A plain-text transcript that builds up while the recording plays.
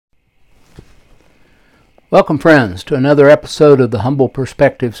Welcome, friends, to another episode of the Humble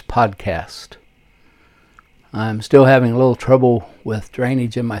Perspectives podcast. I'm still having a little trouble with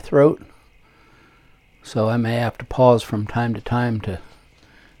drainage in my throat, so I may have to pause from time to time to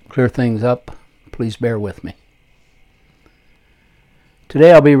clear things up. Please bear with me.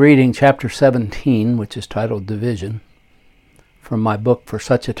 Today I'll be reading chapter 17, which is titled Division, from my book For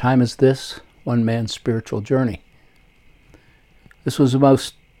Such a Time as This, One Man's Spiritual Journey. This was the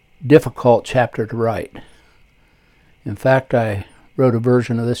most difficult chapter to write. In fact, I wrote a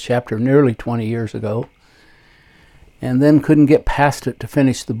version of this chapter nearly 20 years ago, and then couldn't get past it to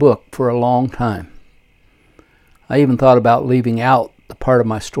finish the book for a long time. I even thought about leaving out the part of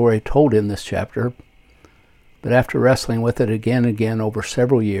my story told in this chapter, but after wrestling with it again and again over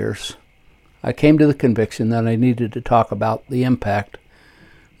several years, I came to the conviction that I needed to talk about the impact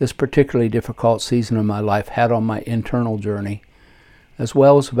this particularly difficult season of my life had on my internal journey, as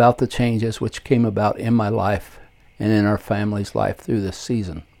well as about the changes which came about in my life and in our family's life through this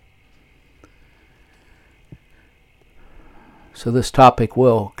season. So this topic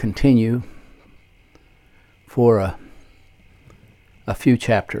will continue for a few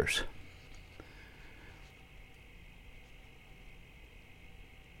chapters.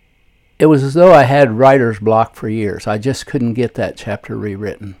 It was as though I had writer's block for years. I just couldn't get that chapter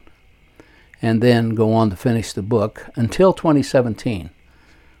rewritten and then go on to finish the book until 2017.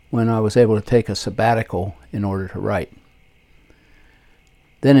 When I was able to take a sabbatical in order to write.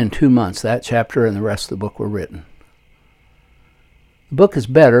 Then in 2 months, that chapter and the rest of the book were written. The book is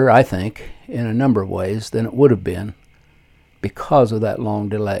better, I think, in a number of ways than it would have been because of that long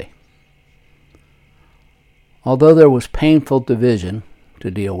delay. Although there was painful division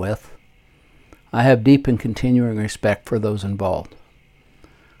to deal with, I have deep and continuing respect for those involved.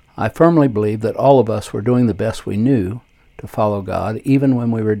 I firmly believe that all of us were doing the best we knew to follow God, even when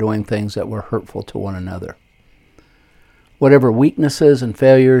we were doing things that were hurtful to one another. Whatever weaknesses and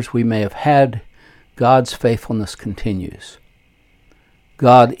failures we may have had, God's faithfulness continues.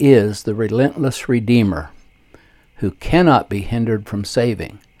 God is the relentless Redeemer who cannot be hindered from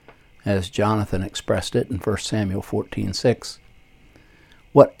saving, as Jonathan expressed it in 1 Samuel 14:6.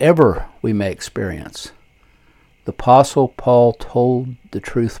 Whatever we may experience, the Apostle Paul told the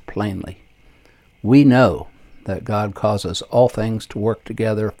truth plainly. We know that God causes all things to work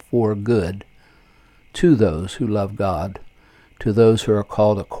together for good to those who love God, to those who are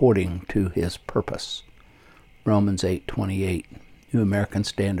called according to his purpose. Romans 8:28, New American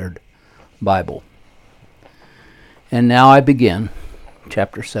Standard Bible. And now I begin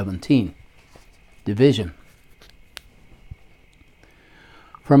chapter 17, Division.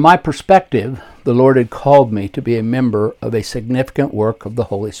 From my perspective, the Lord had called me to be a member of a significant work of the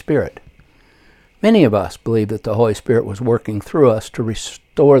Holy Spirit. Many of us believe that the Holy Spirit was working through us to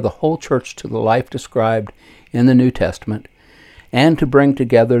restore the whole church to the life described in the New Testament and to bring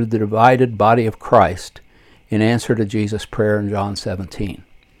together the divided body of Christ in answer to Jesus' prayer in John 17.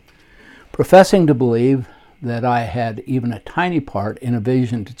 Professing to believe that I had even a tiny part in a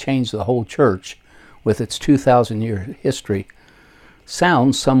vision to change the whole church with its 2,000-year history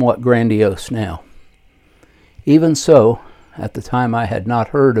sounds somewhat grandiose now. Even so, at the time I had not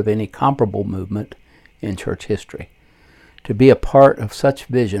heard of any comparable movement in church history. To be a part of such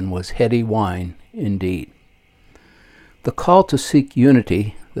vision was heady wine indeed. The call to seek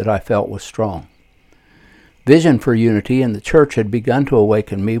unity that I felt was strong. Vision for unity in the church had begun to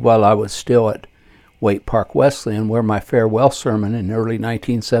awaken me while I was still at Waite Park Wesleyan, where my farewell sermon in early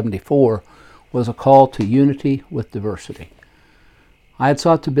 1974 was a call to unity with diversity. I had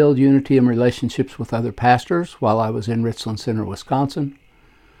sought to build unity in relationships with other pastors while I was in Richland Center, Wisconsin.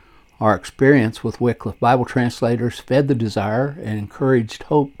 Our experience with Wycliffe Bible translators fed the desire and encouraged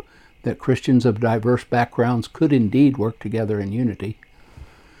hope that Christians of diverse backgrounds could indeed work together in unity.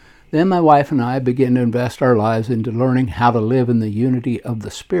 Then my wife and I began to invest our lives into learning how to live in the unity of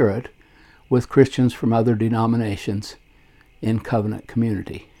the Spirit with Christians from other denominations in covenant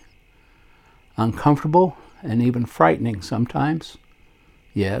community. Uncomfortable and even frightening sometimes.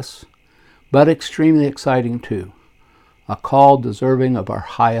 Yes, but extremely exciting too. A call deserving of our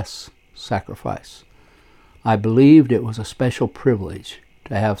highest sacrifice. I believed it was a special privilege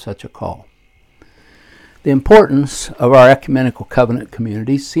to have such a call. The importance of our ecumenical covenant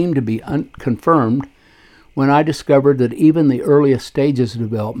community seemed to be confirmed when I discovered that even the earliest stages of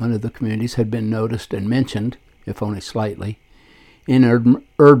development of the communities had been noticed and mentioned, if only slightly, in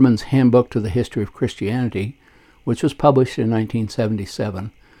Erdman's Handbook to the History of Christianity, which was published in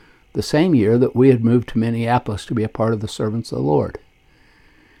 1977, the same year that we had moved to Minneapolis to be a part of the Servants of the Lord.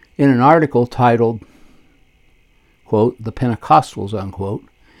 In an article titled, quote, "The Pentecostals," unquote,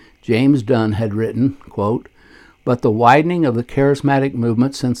 James Dunn had written, quote, "But the widening of the charismatic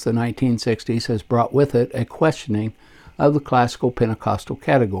movement since the 1960s has brought with it a questioning of the classical Pentecostal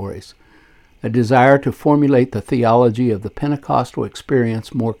categories, a desire to formulate the theology of the Pentecostal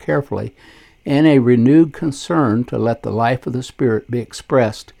experience more carefully, and a renewed concern to let the life of the Spirit be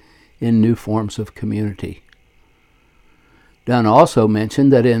expressed in new forms of community." Dunn also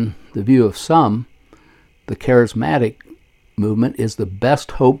mentioned that in the view of some, the charismatic movement is the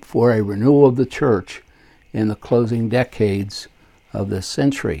best hope for a renewal of the church in the closing decades of this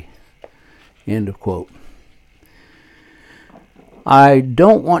century. End of quote. I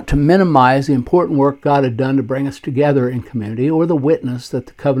don't want to minimize the important work God had done to bring us together in community, or the witness that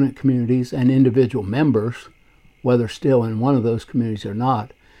the covenant communities and individual members, whether still in one of those communities or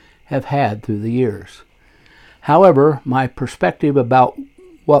not, have had through the years. However, my perspective about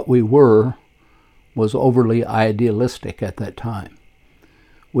what we were was overly idealistic at that time.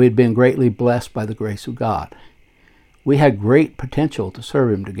 We had been greatly blessed by the grace of God. We had great potential to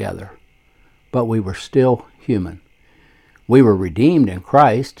serve Him together, but we were still human. We were redeemed in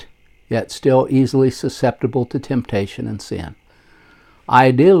Christ, yet still easily susceptible to temptation and sin.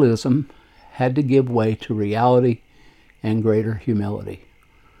 Idealism had to give way to reality and greater humility.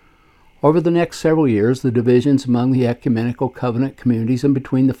 Over the next several years, the divisions among the ecumenical covenant communities and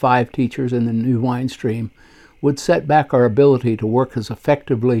between the 5 teachers and the new wine stream would set back our ability to work as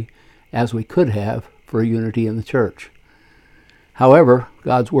effectively as we could have for unity in the church. However,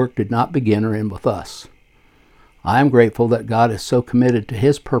 God's work did not begin or end with us. I am grateful that God is so committed to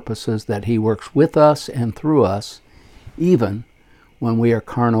His purposes that He works with us and through us, even when we are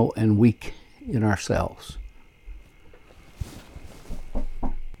carnal and weak in ourselves.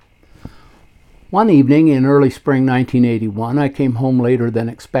 One evening in early spring 1981, I came home later than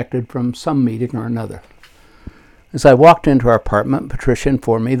expected from some meeting or another. As I walked into our apartment, Patricia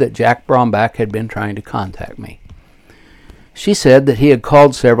informed me that Jack Bromback had been trying to contact me. She said that he had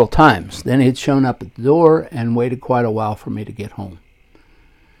called several times. Then he had shown up at the door and waited quite a while for me to get home.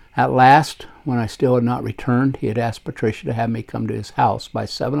 At last, when I still had not returned, he had asked Patricia to have me come to his house by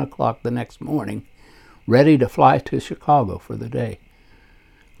 7 o'clock the next morning, ready to fly to Chicago for the day.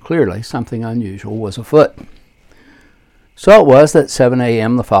 Clearly, something unusual was afoot. So it was that 7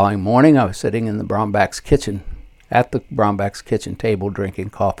 a.m. the following morning, I was sitting in the at the Bromback's kitchen table drinking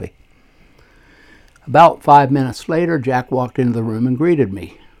coffee. About 5 minutes later, Jack walked into the room and greeted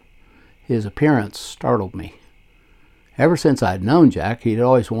me. His appearance startled me. Ever since I'd known Jack, he'd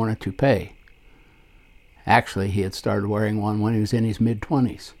always worn a toupee. Actually, he had started wearing one when he was in his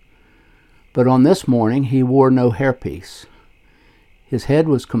mid-20s. But on this morning, he wore no hairpiece. His head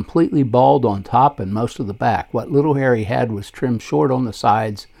was completely bald on top and most of the back. What little hair he had was trimmed short on the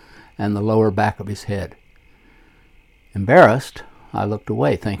sides and the lower back of his head. Embarrassed, I looked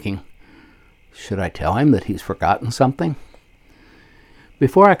away, thinking, should I tell him that he's forgotten something?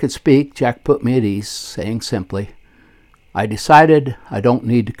 Before I could speak, Jack put me at ease, saying simply, I decided I don't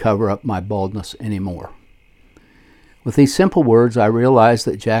need to cover up my baldness anymore. With these simple words, I realized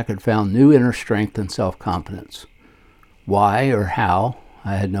that Jack had found new inner strength and self-confidence. Why or how,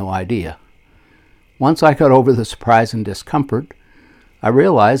 I had no idea. Once I got over the surprise and discomfort, I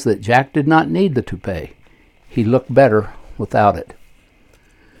realized that Jack did not need the toupee. He looked better without it.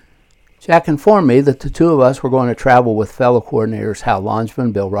 Jack informed me that the two of us were going to travel with fellow coordinators Hal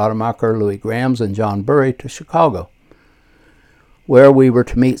Longevin, Bill Rademacher, Louis Grahams, and John Burry to Chicago, where we were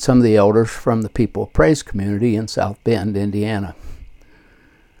to meet some of the elders from the People of Praise community in South Bend, Indiana.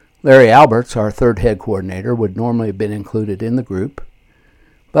 Larry Alberts, our third head coordinator, would normally have been included in the group,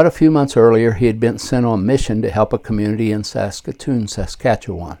 but a few months earlier he had been sent on mission to help a community in Saskatoon,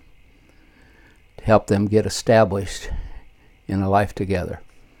 Saskatchewan, to help them get established in a life together.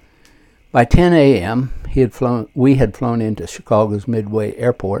 By 10 a.m., we had flown into Chicago's Midway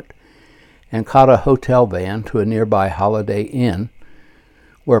Airport and caught a hotel van to a nearby Holiday Inn,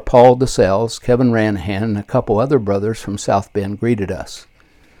 where Paul DeSales, Kevin Ranahan, and a couple other brothers from South Bend greeted us.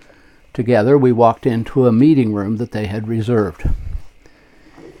 Together, we walked into a meeting room that they had reserved.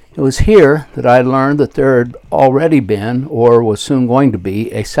 It was here that I learned that there had already been, or was soon going to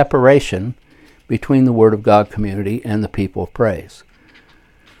be, a separation between the Word of God community and the People of Praise.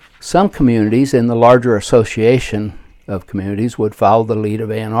 Some communities in the larger association of communities would follow the lead of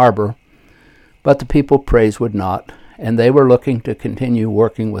Ann Arbor, but the People of Praise would not, and they were looking to continue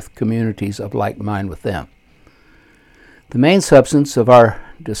working with communities of like mind with them. The main substance of our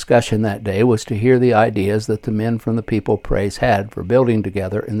discussion that day was to hear the ideas that the men from the People of Praise had for building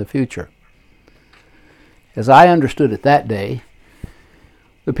together in the future. As I understood it that day,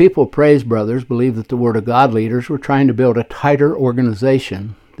 the People of Praise brothers believed that the Word of God leaders were trying to build a tighter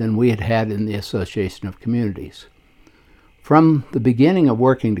organization than we had had in the Association of Communities. From the beginning of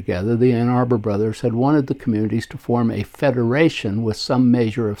working together, the Ann Arbor brothers had wanted the communities to form a federation with some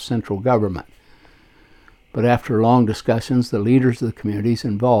measure of central government. But after long discussions, the leaders of the communities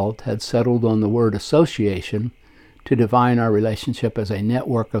involved had settled on the word association to define our relationship as a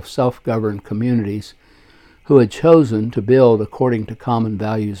network of self-governed communities who had chosen to build according to common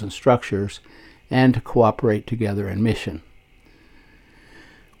values and structures and to cooperate together in mission.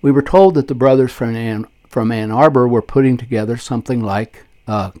 We were told that the brothers from Ann Arbor were putting together something like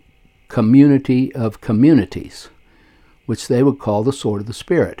a community of communities, which they would call the Sword of the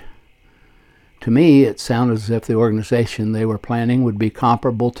Spirit. To me, it sounded as if the organization they were planning would be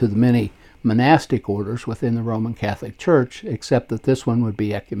comparable to the many monastic orders within the Roman Catholic Church, except that this one would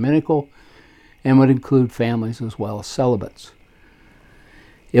be ecumenical and would include families as well as celibates.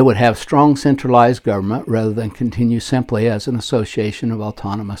 It would have strong centralized government rather than continue simply as an association of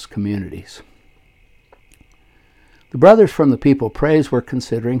autonomous communities. The brothers from the People Praise were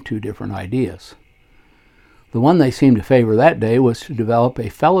considering two different ideas. The one they seemed to favor that day was to develop a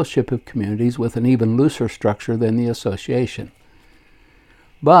fellowship of communities with an even looser structure than the association.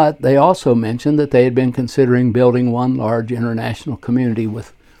 But they also mentioned that they had been considering building one large international community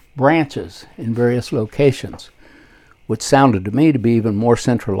with branches in various locations, which sounded to me to be even more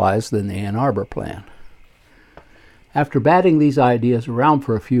centralized than the Ann Arbor plan. After batting these ideas around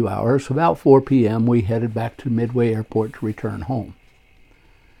for a few hours, about 4 p.m. we headed back to Midway Airport to return home.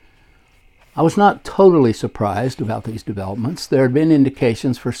 I was not totally surprised about these developments. There had been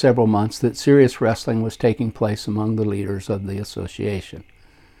indications for several months that serious wrestling was taking place among the leaders of the association.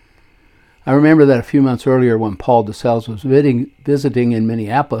 I remember that a few months earlier when Paul DeSales was visiting in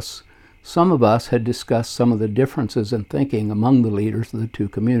Minneapolis, some of us had discussed some of the differences in thinking among the leaders of the two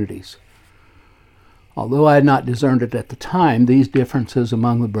communities. Although I had not discerned it at the time, these differences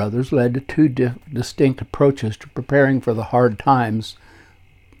among the brothers led to two distinct approaches to preparing for the hard times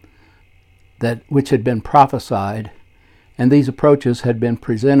which had been prophesied, and these approaches had been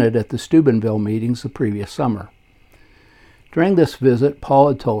presented at the Steubenville meetings the previous summer. During this visit, Paul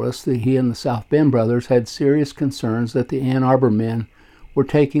had told us that he and the South Bend brothers had serious concerns that the Ann Arbor men were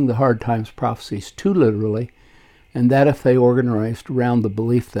taking the hard times prophecies too literally, and that if they organized around the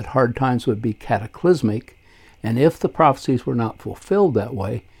belief that hard times would be cataclysmic, and if the prophecies were not fulfilled that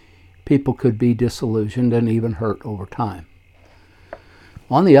way, people could be disillusioned and even hurt over time.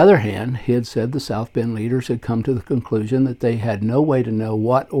 On the other hand, he had said the South Bend leaders had come to the conclusion that they had no way to know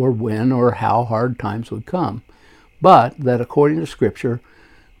what or when or how hard times would come, but that according to Scripture,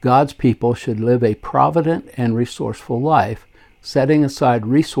 God's people should live a provident and resourceful life, setting aside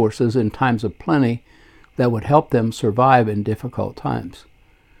resources in times of plenty that would help them survive in difficult times,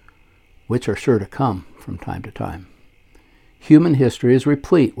 which are sure to come from time to time. Human history is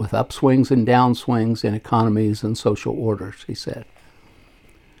replete with upswings and downswings in economies and social orders, he said.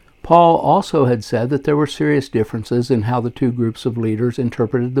 Paul also had said that there were serious differences in how the two groups of leaders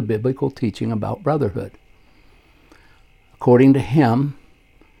interpreted the biblical teaching about brotherhood. According to him,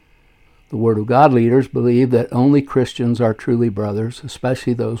 the Word of God leaders believe that only Christians are truly brothers,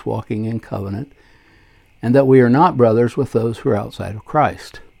 especially those walking in covenant, and that we are not brothers with those who are outside of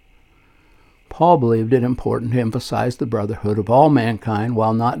Christ. Paul believed it important to emphasize the brotherhood of all mankind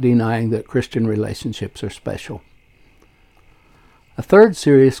while not denying that Christian relationships are special. A third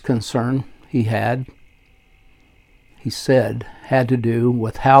serious concern he said, had to do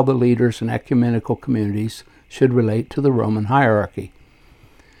with how the leaders in ecumenical communities should relate to the Roman hierarchy.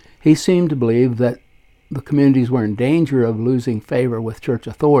 He seemed to believe that the communities were in danger of losing favor with church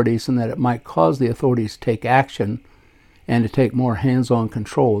authorities and that it might cause the authorities to take action and to take more hands-on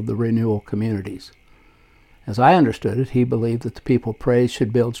control of the renewal communities. As I understood it, he believed that the People Praise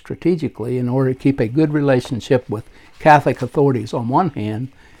should build strategically in order to keep a good relationship with Catholic authorities on one hand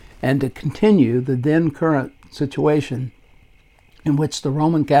and to continue the then current situation in which the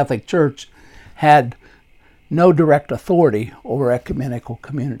Roman Catholic Church had no direct authority over ecumenical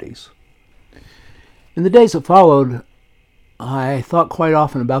communities. In the days that followed, I thought quite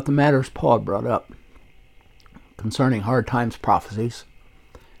often about the matters Paul had brought up concerning hard times prophecies.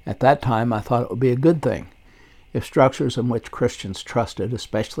 At that time, I thought it would be a good thing if structures in which Christians trusted,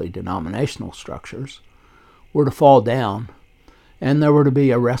 especially denominational structures, were to fall down and there were to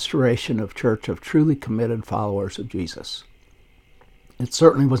be a restoration of church of truly committed followers of Jesus. It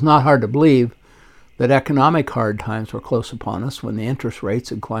certainly was not hard to believe that economic hard times were close upon us when the interest rates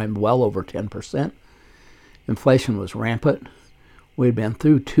had climbed well over 10%. Inflation was rampant. We had been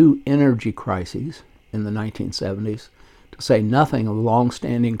through 2 energy crises in the 1970s, to say nothing of the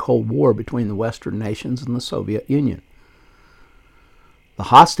long-standing Cold War between the Western nations and the Soviet Union. the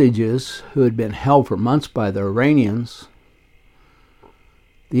hostages who had been held for months by the Iranians,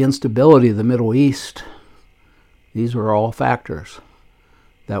 the instability of the Middle East, these were all factors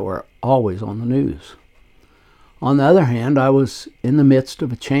that were always on the news. On the other hand, I was in the midst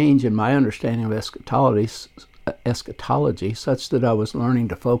of a change in my understanding of eschatology such that I was learning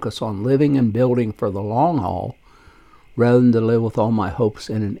to focus on living and building for the long haul rather than to live with all my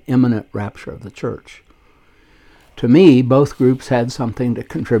hopes in an imminent rapture of the church. To me, both groups had something to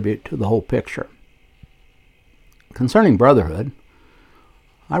contribute to the whole picture. Concerning brotherhood,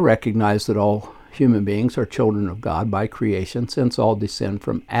 I recognize that all human beings are children of God by creation, since all descend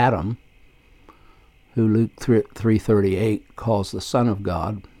from Adam, who Luke 3:38 calls the Son of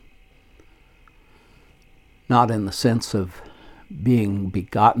God, not in the sense of being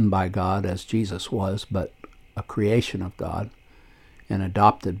begotten by God as Jesus was, but a creation of God and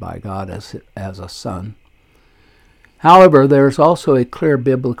adopted by God as a son. However, there is also a clear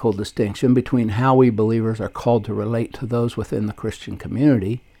biblical distinction between how we believers are called to relate to those within the Christian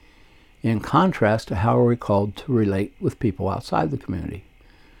community, in contrast to how we're called to relate with people outside the community.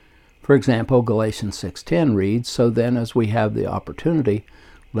 For example, Galatians 6:10 reads, "So then, as we have the opportunity,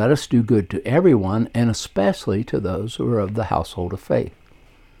 let us do good to everyone, and especially to those who are of the household of faith."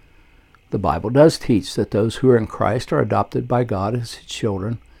 The Bible does teach that those who are in Christ are adopted by God as His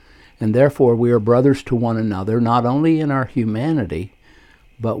children, and therefore we are brothers to one another, not only in our humanity,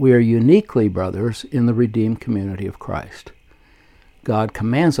 but we are uniquely brothers in the redeemed community of Christ. God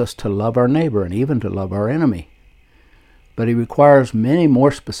commands us to love our neighbor and even to love our enemy. But He requires many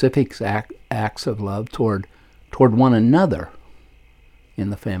more specific acts of love toward one another in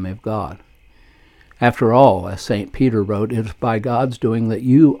the family of God. After all, as St. Peter wrote, it is by God's doing that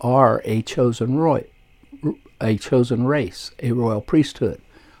you are a chosen race, a royal priesthood,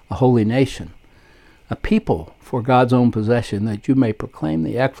 a holy nation, a people for God's own possession, that you may proclaim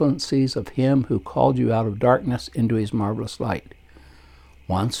the excellencies of Him who called you out of darkness into His marvelous light.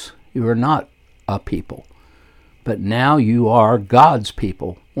 Once you were not a people, but now you are God's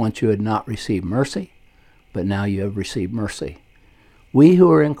people. Once you had not received mercy, but now you have received mercy. We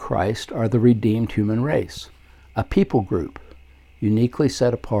who are in Christ are the redeemed human race, a people group, uniquely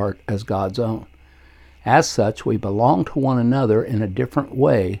set apart as God's own. As such, we belong to one another in a different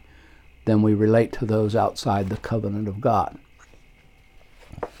way than we relate to those outside the covenant of God.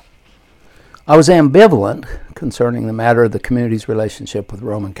 I was ambivalent concerning the matter of the community's relationship with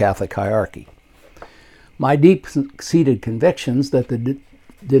Roman Catholic hierarchy. My deep-seated convictions that the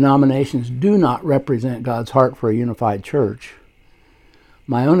denominations do not represent God's heart for a unified church,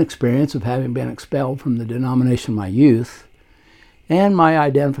 my own experience of having been expelled from the denomination in my youth, and my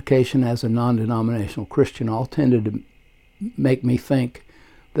identification as a non-denominational Christian all tended to make me think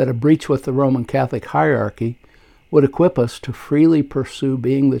that a breach with the Roman Catholic hierarchy would equip us to freely pursue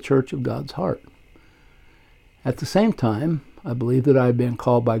being the church of God's heart. At the same time, I believe that I had been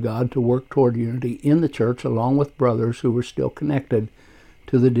called by God to work toward unity in the church along with brothers who were still connected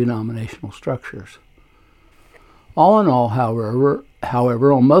to the denominational structures. All in all,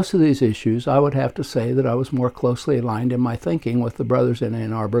 however, on most of these issues, I would have to say that I was more closely aligned in my thinking with the brothers in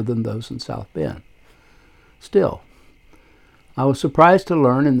Ann Arbor than those in South Bend. Still, I was surprised to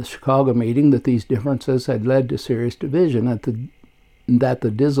learn in the Chicago meeting that these differences had led to serious division and that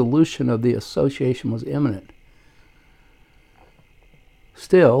the dissolution of the association was imminent.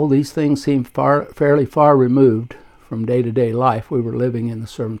 Still, these things seemed fairly far removed from day-to-day life we were living in the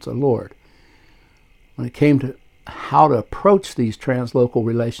servants of the Lord. When it came to how to approach these translocal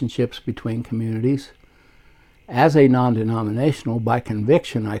relationships between communities, as a non-denominational, by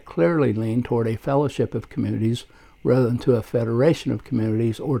conviction, I clearly leaned toward a fellowship of communities rather than to a federation of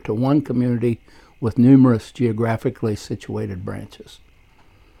communities or to one community with numerous geographically situated branches.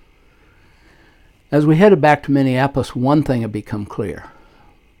 As we headed back to Minneapolis, one thing had become clear.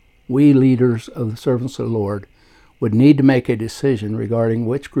 We leaders of the servants of the Lord would need to make a decision regarding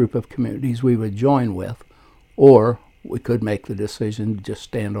which group of communities we would join with, or we could make the decision to just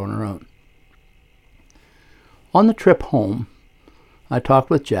stand on our own. On the trip home, I talked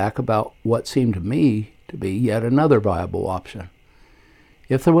with Jack about what seemed to me to be yet another viable option.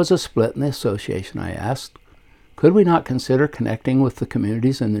 If there was a split in the association, I asked, could we not consider connecting with the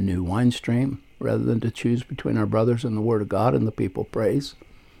communities in the new wine stream rather than to choose between our brothers and the Word of God and the people praise?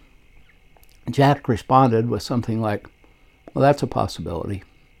 Jack responded with something like, well, that's a possibility.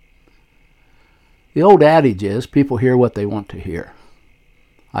 The old adage is, people hear what they want to hear.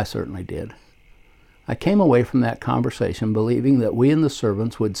 I certainly did. I came away from that conversation believing that we and the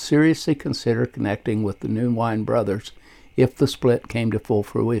servants would seriously consider connecting with the New Wine Brothers if the split came to full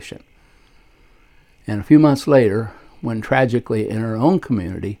fruition. And a few months later, when tragically in our own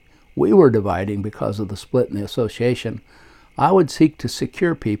community we were dividing because of the split in the association, I would seek to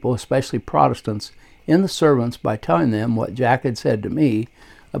secure people, especially Protestants, in the servants by telling them what Jack had said to me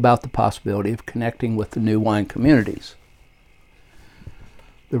about the possibility of connecting with the New Wine communities.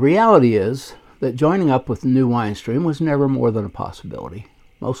 The reality is that joining up with the New Wine Stream was never more than a possibility,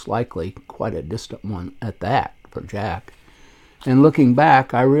 most likely quite a distant one at that for Jack. And looking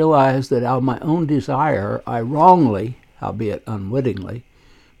back, I realized that out of my own desire, I wrongly, albeit unwittingly,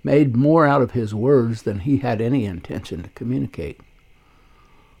 made more out of his words than he had any intention to communicate.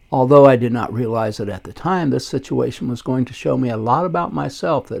 Although I did not realize it at the time, this situation was going to show me a lot about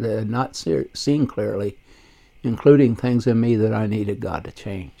myself that I had not seen clearly, including things in me that I needed God to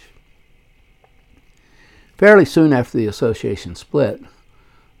change. Fairly soon after the association split,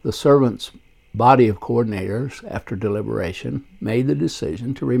 the servants' body of coordinators, after deliberation, made the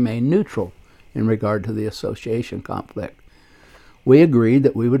decision to remain neutral in regard to the association conflict. We agreed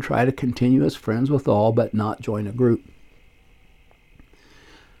that we would try to continue as friends with all, but not join a group.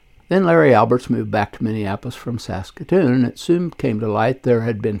 Then Larry Alberts moved back to Minneapolis from Saskatoon, and it soon came to light there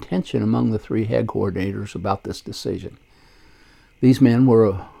had been tension among the three head coordinators about this decision. These men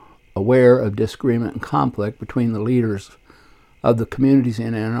were aware of disagreement and conflict between the leaders of the communities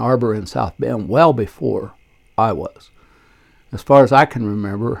in Ann Arbor and South Bend well before I was. As far as I can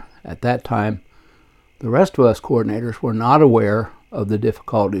remember, at that time, the rest of us coordinators were not aware of the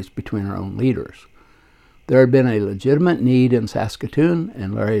difficulties between our own leaders. There had been a legitimate need in Saskatoon,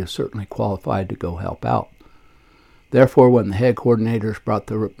 and Larry is certainly qualified to go help out. Therefore, when the head coordinators brought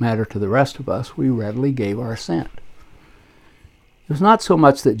the matter to the rest of us, we readily gave our assent. It was not so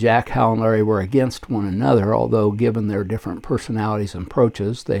much that Jack, Hal, and Larry were against one another, although given their different personalities and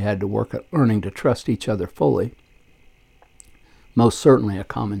approaches, they had to work at learning to trust each other fully. Most certainly a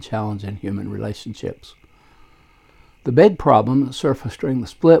common challenge in human relationships. The big problem that surfaced during the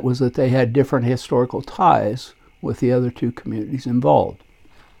split was that they had different historical ties with the other two communities involved.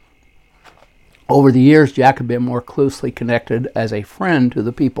 Over the years, Jack had been more closely connected as a friend to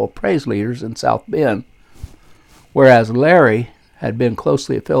the People Praise leaders in South Bend, whereas Larry had been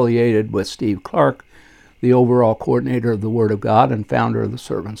closely affiliated with Steve Clark, the overall coordinator of the Word of God and founder of the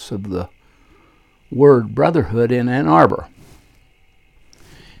Servants of the Word Brotherhood in Ann Arbor.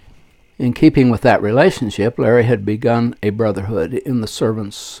 In keeping with that relationship, Larry had begun a brotherhood in the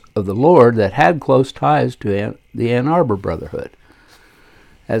Servants of the Lord that had close ties to the Ann Arbor Brotherhood.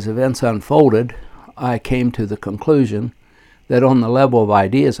 As events unfolded, I came to the conclusion that on the level of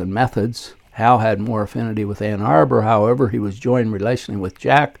ideas and methods, Hal had more affinity with Ann Arbor. However, he was joined relationally with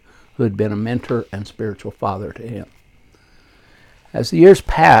Jack, who had been a mentor and spiritual father to him. As the years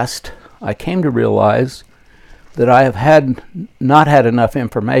passed, I came to realize that I have not had enough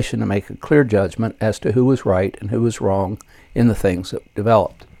information to make a clear judgment as to who was right and who was wrong in the things that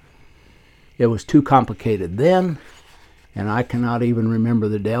developed. It was too complicated then, and I cannot even remember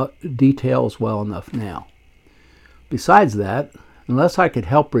the details well enough now. Besides that, unless I could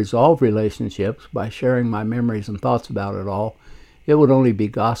help resolve relationships by sharing my memories and thoughts about it all, it would only be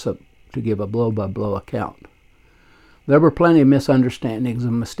gossip to give a blow-by-blow account. There were plenty of misunderstandings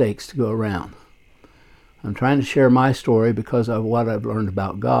and mistakes to go around. I'm trying to share my story because of what I've learned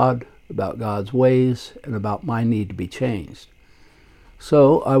about God, about God's ways, and about my need to be changed.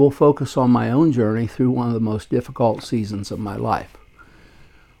 So I will focus on my own journey through one of the most difficult seasons of my life.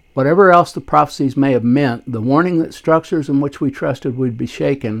 Whatever else the prophecies may have meant, the warning that structures in which we trusted would be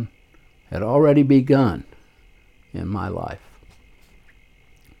shaken had already begun in my life.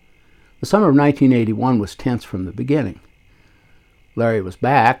 The summer of 1981 was tense from the beginning. Larry was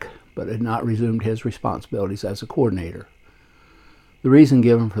back, but had not resumed his responsibilities as a coordinator. The reason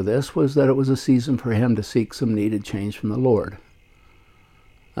given for this was that it was a season for him to seek some needed change from the Lord.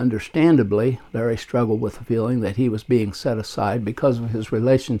 Understandably, Larry struggled with the feeling that he was being set aside because of his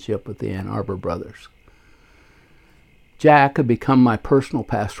relationship with the Ann Arbor brothers. Jack had become my personal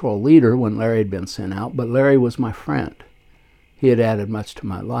pastoral leader when Larry had been sent out, but Larry was my friend. He had added much to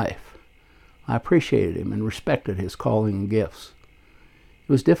my life. I appreciated him and respected his calling and gifts.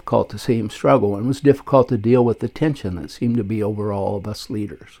 It was difficult to see him struggle, and it was difficult to deal with the tension that seemed to be over all of us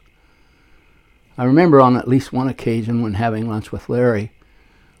leaders. I remember on at least one occasion when having lunch with Larry,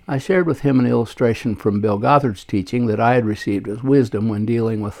 I shared with him an illustration from Bill Gothard's teaching that I had received as wisdom when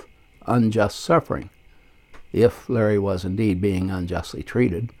dealing with unjust suffering, if Larry was indeed being unjustly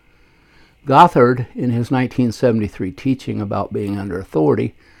treated. Gothard, in his 1973 teaching about being under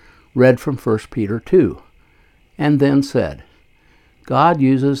authority, read from 1 Peter 2, and then said, God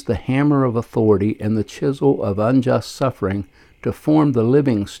uses the hammer of authority and the chisel of unjust suffering to form the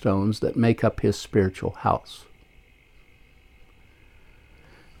living stones that make up his spiritual house.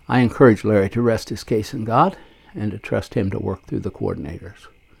 I encouraged Larry to rest his case in God and to trust him to work through the coordinators.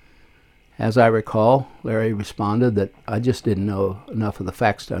 As I recall, Larry responded that I just didn't know enough of the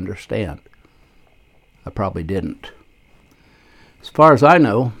facts to understand. I probably didn't. As far as I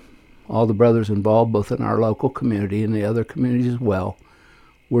know, all the brothers involved, both in our local community and the other communities as well,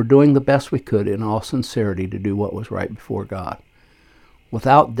 were doing the best we could in all sincerity to do what was right before God.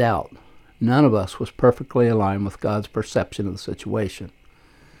 Without doubt, none of us was perfectly aligned with God's perception of the situation.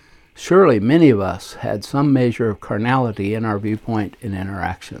 Surely many of us had some measure of carnality in our viewpoint and in our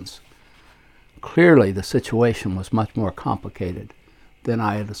actions. Clearly, the situation was much more complicated than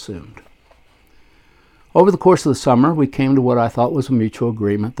I had assumed. Over the course of the summer, we came to what I thought was a mutual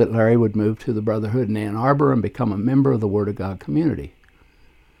agreement that Larry would move to the Brotherhood in Ann Arbor and become a member of the Word of God community.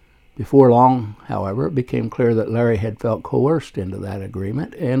 Before long, however, it became clear that Larry had felt coerced into that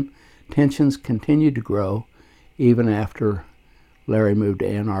agreement, and tensions continued to grow even after Larry moved to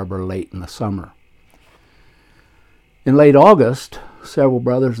Ann Arbor late in the summer. In late August, several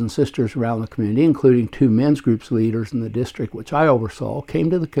brothers and sisters around the community, including 2 men's groups leaders in the district which I oversaw,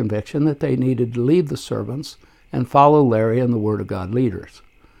 came to the conviction that they needed to leave the servants and follow Larry and the Word of God leaders.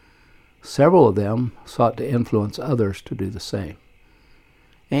 Several of them sought to influence others to do the same.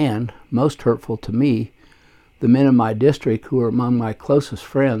 And, most hurtful to me, the men in my district who were among my closest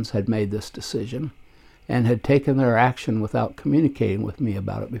friends had made this decision and had taken their action without communicating with me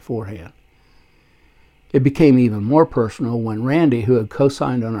about it beforehand. It became even more personal when Randy, who had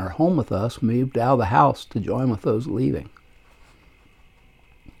co-signed on our home with us, moved out of the house to join with those leaving.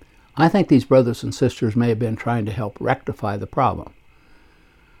 I think these brothers and sisters may have been trying to help rectify the problem.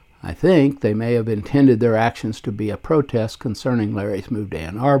 I think they may have intended their actions to be a protest concerning Larry's move to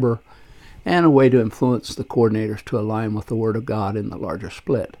Ann Arbor and a way to influence the coordinators to align with the Word of God in the larger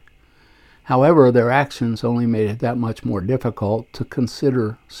split. However, their actions only made it that much more difficult to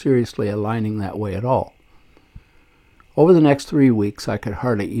consider seriously aligning that way at all. Over the next 3 weeks, I could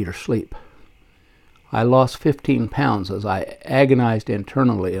hardly eat or sleep. I lost 15 pounds as I agonized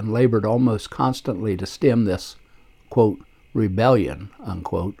internally and labored almost constantly to stem this, quote, rebellion,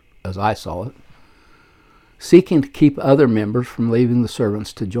 unquote, as I saw it, seeking to keep other members from leaving the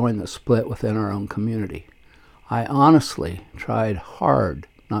servants to join the split within our own community. I honestly tried hard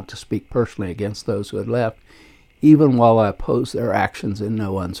not to speak personally against those who had left, even while I opposed their actions in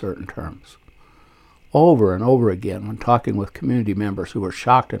no uncertain terms. Over and over again, when talking with community members who were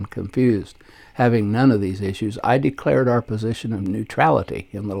shocked and confused, having none of these issues, I declared our position of neutrality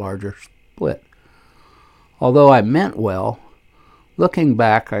in the larger split. Although I meant well, looking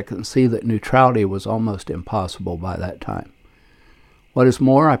back, I can see that neutrality was almost impossible by that time. What is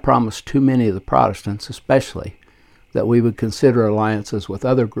more, I promised too many of the Protestants, especially, that we would consider alliances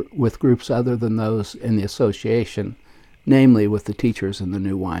with groups other than those in the association, namely with the teachers in the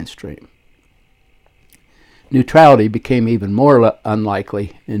New Wine Stream. Neutrality became even more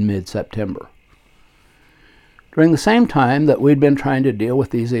unlikely in mid-September. During the same time that we'd been trying to deal with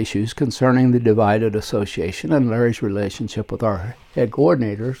these issues concerning the divided association and Larry's relationship with our head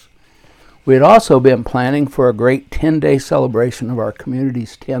coordinators, we had also been planning for a great 10-day celebration of our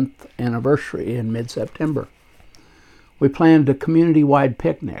community's 10th anniversary in mid-September. We planned a community-wide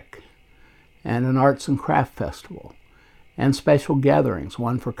picnic and an arts and craft festival and special gatherings,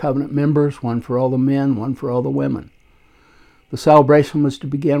 one for covenant members, one for all the men, one for all the women. The celebration was to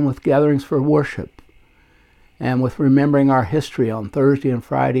begin with gatherings for worship and with remembering our history on Thursday and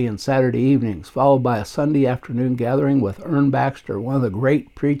Friday and Saturday evenings, followed by a Sunday afternoon gathering with Ern Baxter, one of the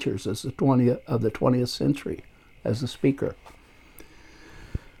great preachers of the 20th century, as the speaker.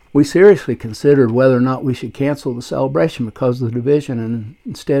 We seriously considered whether or not we should cancel the celebration because of the division and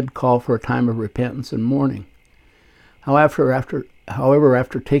instead call for a time of repentance and mourning. However,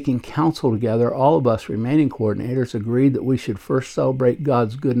 after taking counsel together, all of us remaining coordinators agreed that we should first celebrate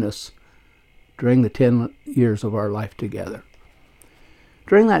God's goodness during the 10 years of our life together.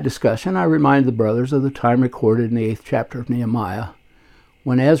 During that discussion, I reminded the brothers of the time recorded in the 8th chapter of Nehemiah,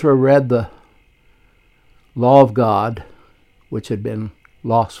 when Ezra read the law of God, which had been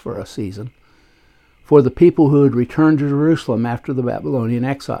lost for a season, for the people who had returned to Jerusalem after the Babylonian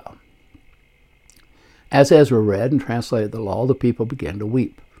exile. As Ezra read and translated the law, the people began to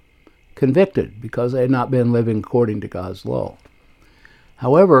weep, convicted because they had not been living according to God's law.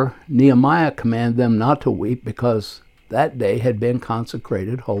 However, Nehemiah commanded them not to weep because that day had been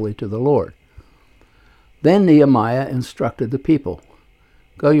consecrated wholly to the Lord. Then Nehemiah instructed the people,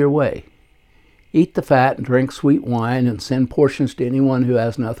 "Go your way. Eat the fat and drink sweet wine and send portions to anyone who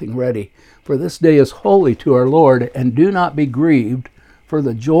has nothing ready. For this day is holy to our Lord, and do not be grieved, for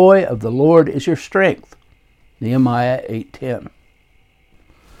the joy of the Lord is your strength." Nehemiah 8:10.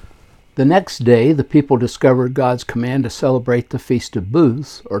 The next day, the people discovered God's command to celebrate the Feast of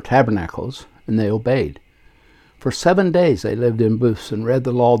Booths, or Tabernacles, and they obeyed. For 7 days they lived in booths and read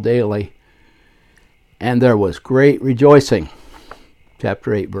the law daily, and there was great rejoicing.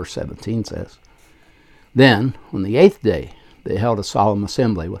 Chapter 8, verse 17 says. Then, on the 8th day, they held a solemn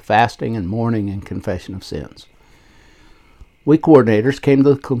assembly with fasting and mourning and confession of sins. We coordinators came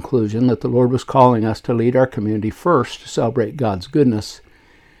to the conclusion that the Lord was calling us to lead our community first to celebrate God's goodness,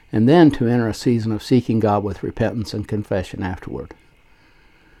 and then to enter a season of seeking God with repentance and confession afterward.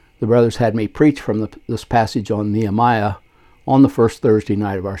 The brothers had me preach from this passage on Nehemiah on the first Thursday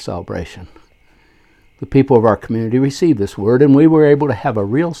night of our celebration. The people of our community received this word, and we were able to have a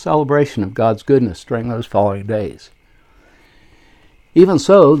real celebration of God's goodness during those following days. Even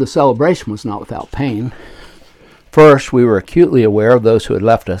so, the celebration was not without pain. First, we were acutely aware of those who had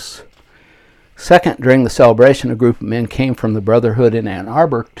left us. Second, during the celebration, a group of men came from the Brotherhood in Ann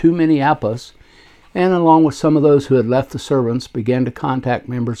Arbor to Minneapolis, and along with some of those who had left the servants, began to contact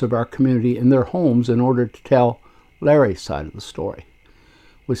members of our community in their homes in order to tell Larry's side of the story,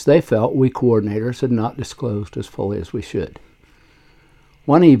 which they felt we coordinators had not disclosed as fully as we should.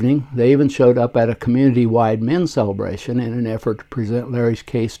 One evening, they even showed up at a community-wide men's celebration in an effort to present Larry's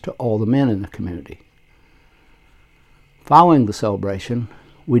case to all the men in the community. Following the celebration,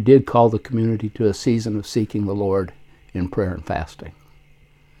 we did call the community to a season of seeking the Lord in prayer and fasting.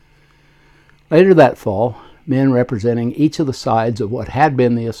 Later that fall, men representing each of the sides of what had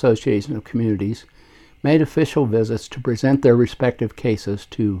been the Association of Communities made official visits to present their respective cases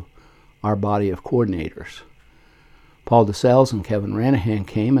to our body of coordinators. Paul DeSales and Kevin Ranahan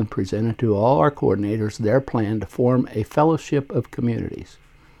came and presented to all our coordinators their plan to form a fellowship of communities.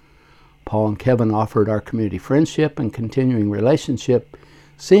 Paul and Kevin offered our community friendship and continuing relationship,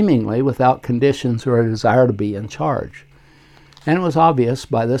 seemingly without conditions or a desire to be in charge. And it was obvious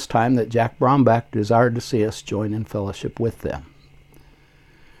by this time that Jack Brombach desired to see us join in fellowship with them.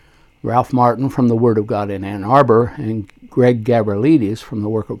 Ralph Martin from the Word of God in Ann Arbor and Greg Gavrilides from the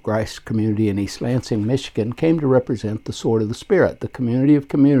Work of Christ community in East Lansing, Michigan, came to represent the Sword of the Spirit, the community of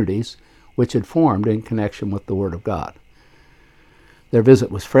communities which had formed in connection with the Word of God. Their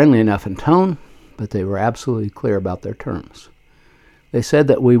visit was friendly enough in tone, but they were absolutely clear about their terms. They said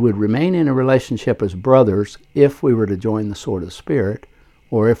that we would remain in a relationship as brothers if we were to join the Sword of the Spirit,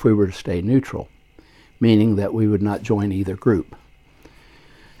 or if we were to stay neutral, meaning that we would not join either group.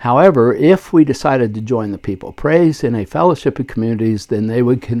 However, if we decided to join the People of Praise in a fellowship of communities, then they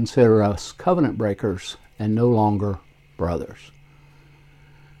would consider us covenant breakers and no longer brothers.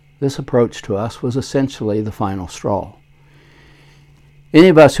 This approach to us was essentially the final straw. Any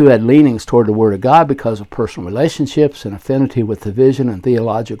of us who had leanings toward the Word of God because of personal relationships and affinity with the vision and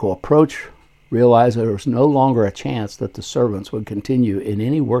theological approach realized there was no longer a chance that the servants would continue in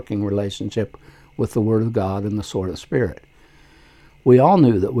any working relationship with the Word of God and the Sword of the Spirit. We all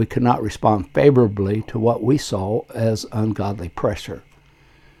knew that we could not respond favorably to what we saw as ungodly pressure.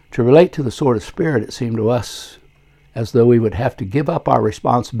 To relate to the Sword of the Spirit, it seemed to us as though we would have to give up our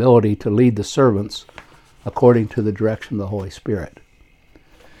responsibility to lead the servants according to the direction of the Holy Spirit.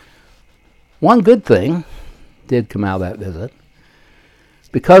 One good thing did come out of that visit.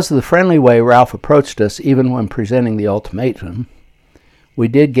 Because of the friendly way Ralph approached us, even when presenting the ultimatum, we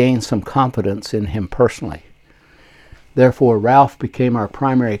did gain some confidence in him personally. Therefore, Ralph became our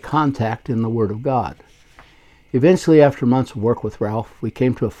primary contact in the Word of God. Eventually, after months of work with Ralph, we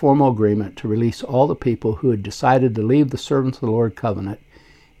came to a formal agreement to release all the people who had decided to leave the Servants of the Lord covenant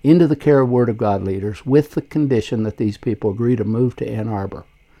into the care of Word of God leaders, with the condition that these people agree to move to Ann Arbor.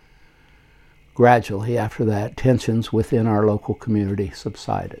 Gradually, after that, tensions within our local community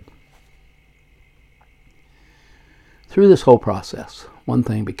subsided. Through this whole process, one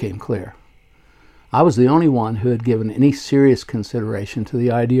thing became clear. I was the only one who had given any serious consideration to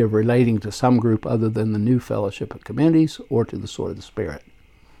the idea of relating to some group other than the new fellowship of communities or to the Sword of the Spirit.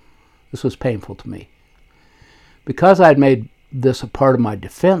 This was painful to me. Because I had made this a part of my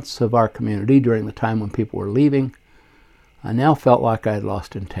defense of our community during the time when people were leaving, I now felt like I had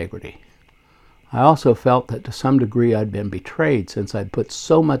lost integrity. I also felt that to some degree I'd been betrayed since I'd put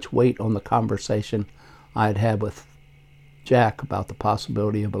so much weight on the conversation I had had with Jack about the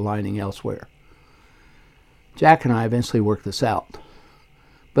possibility of aligning elsewhere. Jack and I eventually worked this out,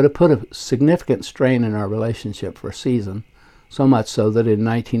 but it put a significant strain in our relationship for a season, so much so that in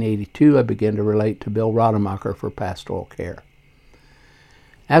 1982 I began to relate to Bill Rademacher for pastoral care.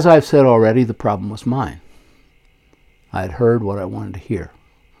 As I've said already, the problem was mine. I had heard what I wanted to hear.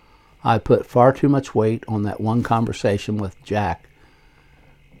 I put far too much weight on that one conversation with Jack.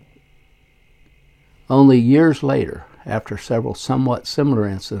 Only years later, after several somewhat similar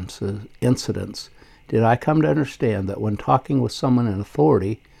incidents, did I come to understand that when talking with someone in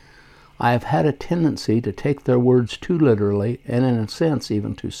authority, I have had a tendency to take their words too literally and in a sense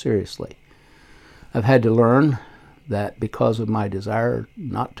even too seriously. I've had to learn that because of my desire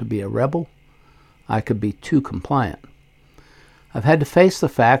not to be a rebel, I could be too compliant. I've had to face the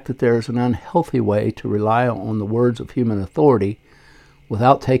fact that there is an unhealthy way to rely on the words of human authority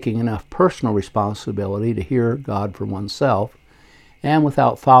without taking enough personal responsibility to hear God for oneself and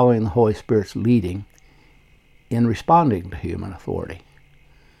without following the Holy Spirit's leading in responding to human authority.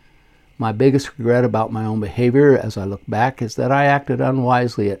 My biggest regret about my own behavior as I look back is that I acted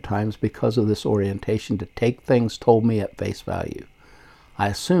unwisely at times because of this orientation to take things told me at face value. I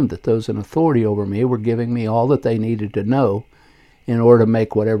assumed that those in authority over me were giving me all that they needed to know in order to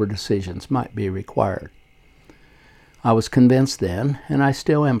make whatever decisions might be required. I was convinced then, and I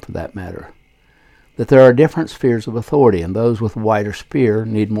still am for that matter, that there are different spheres of authority, and those with a wider sphere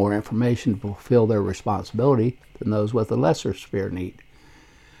need more information to fulfill their responsibility than those with a lesser sphere need.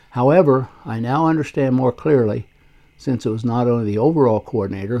 However, I now understand more clearly, since it was not only the overall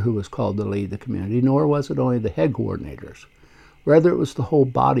coordinator who was called to lead the community, nor was it only the head coordinators. Rather, it was the whole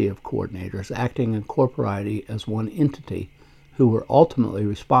body of coordinators acting in corporeity as one entity who were ultimately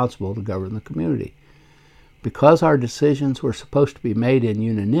responsible to govern the community. Because our decisions were supposed to be made in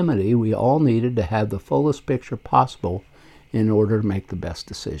unanimity, we all needed to have the fullest picture possible in order to make the best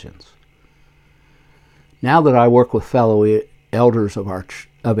decisions. Now that I work with fellow elders of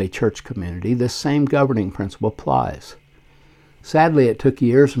a church community, this same governing principle applies. Sadly, it took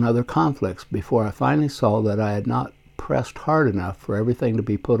years and other conflicts before I finally saw that I had not pressed hard enough for everything to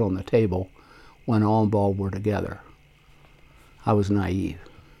be put on the table when all involved were together. I was naive.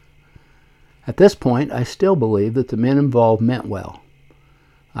 At this point, I still believe that the men involved meant well.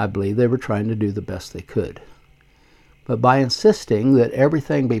 I believe they were trying to do the best they could. But by insisting that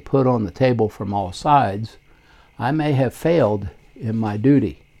everything be put on the table from all sides, I may have failed in my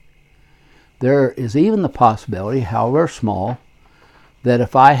duty. There is even the possibility, however small, that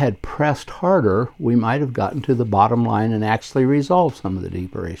if I had pressed harder, we might have gotten to the bottom line and actually resolved some of the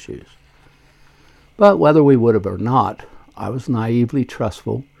deeper issues. But whether we would have or not, I was naively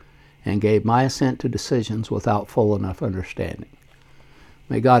trustful and gave my assent to decisions without full enough understanding.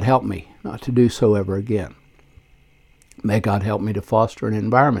 May God help me not to do so ever again. May God help me to foster an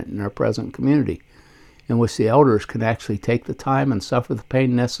environment in our present community in which the elders can actually take the time and suffer the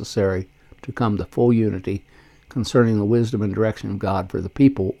pain necessary to come to full unity concerning the wisdom and direction of God for the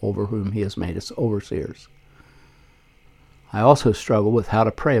people over whom He has made us overseers. I also struggle with how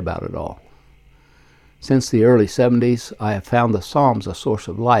to pray about it all. Since the early 70s, I have found the Psalms a source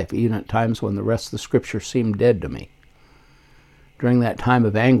of life, even at times when the rest of the Scripture seemed dead to me. During that time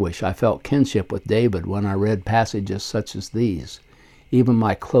of anguish, I felt kinship with David when I read passages such as these. Even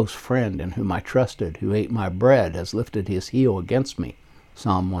my close friend in whom I trusted, who ate my bread, has lifted his heel against me.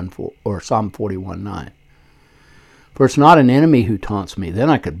 Psalm 41:9. For it's not an enemy who taunts me, then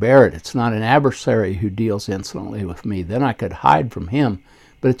I could bear it. It's not an adversary who deals insolently with me, then I could hide from him.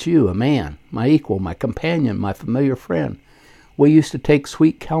 But it's you, a man, my equal, my companion, my familiar friend. We used to take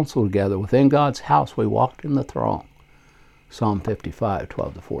sweet counsel together. Within God's house we walked in the throng. Psalm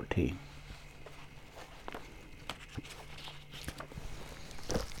 55:12-14.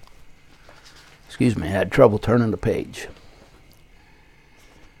 Excuse me, I had trouble turning the page.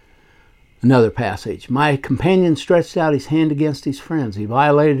 Another passage. My companion stretched out his hand against his friends. He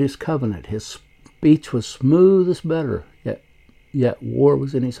violated his covenant. His speech was smooth as butter, yet war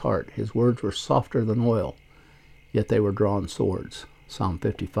was in his heart. His words were softer than oil, yet they were drawn swords. Psalm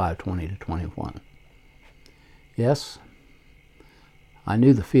 55:20-21. Yes, I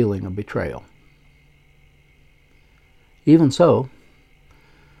knew the feeling of betrayal. Even so,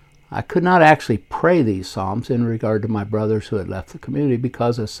 I could not actually pray these psalms in regard to my brothers who had left the community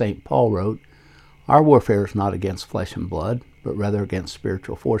because, as St. Paul wrote, our warfare is not against flesh and blood, but rather against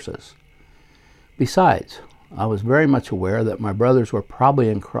spiritual forces. Besides, I was very much aware that my brothers were probably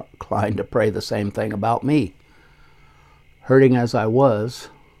inclined to pray the same thing about me. Hurting as I was,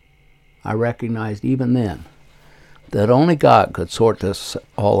 I recognized even then that only God could sort this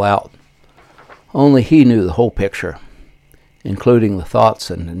all out. Only He knew the whole picture, including the thoughts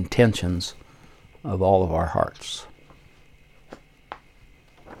and intentions of all of our hearts.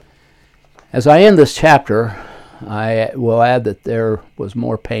 As I end this chapter, I will add that there was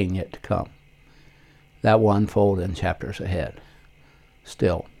more pain yet to come. That will unfold in chapters ahead.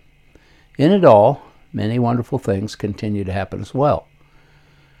 Still, in it all, many wonderful things continue to happen as well.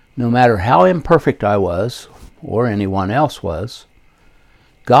 No matter how imperfect I was, or anyone else was,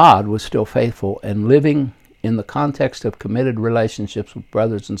 God was still faithful and living in the context of committed relationships with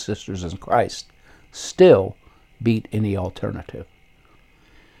brothers and sisters in Christ, still beat any alternative.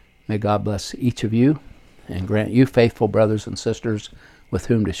 May God bless each of you and grant you faithful brothers and sisters with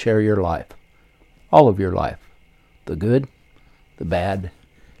whom to share your life, all of your life, the good, the bad,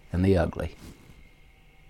 and the ugly.